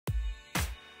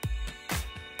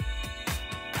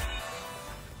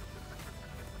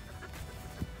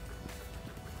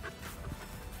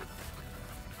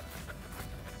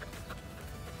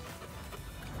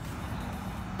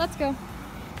Let's go.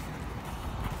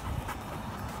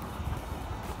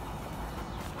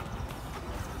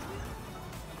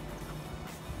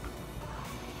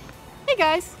 Hey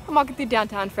guys, I'm walking through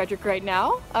downtown Frederick right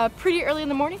now. Pretty early in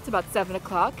the morning, it's about 7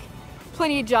 o'clock.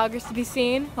 Plenty of joggers to be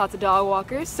seen, lots of dog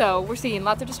walkers, so we're seeing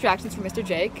lots of distractions from Mr.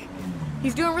 Jake.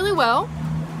 He's doing really well.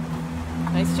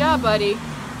 Nice job, buddy.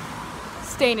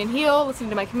 Staying in heel,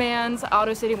 listening to my commands,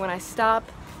 auto-sitting when I stop,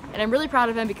 and I'm really proud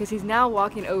of him because he's now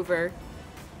walking over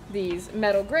these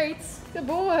metal grates. Good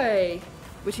boy!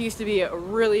 Which he used to be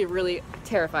really, really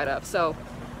terrified of, so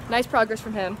nice progress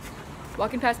from him.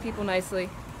 Walking past people nicely.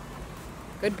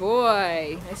 Good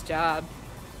boy. Nice job.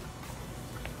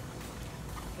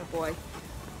 Good boy.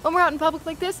 When we're out in public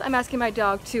like this, I'm asking my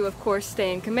dog to, of course,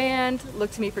 stay in command,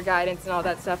 look to me for guidance and all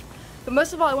that stuff. But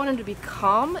most of all, I want him to be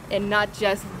calm and not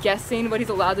just guessing what he's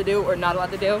allowed to do or not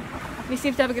allowed to do. And he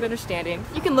seems to have a good understanding.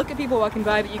 You can look at people walking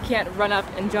by, but you can't run up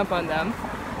and jump on them.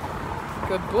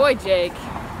 Good boy, Jake.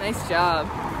 Nice job.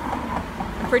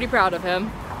 I'm pretty proud of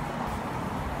him.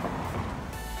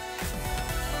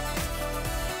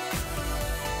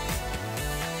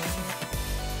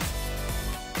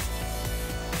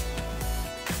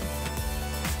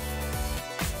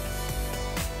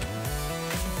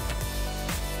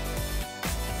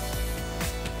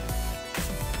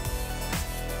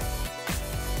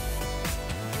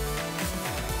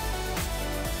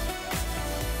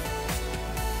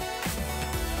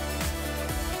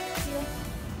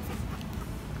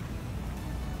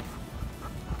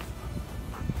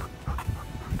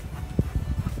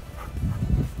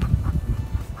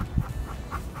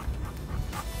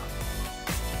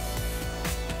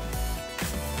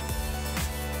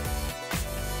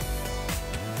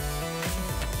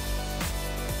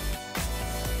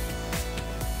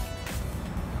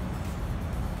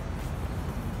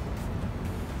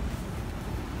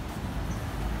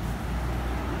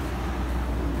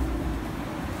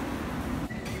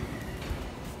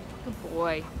 Good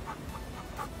boy.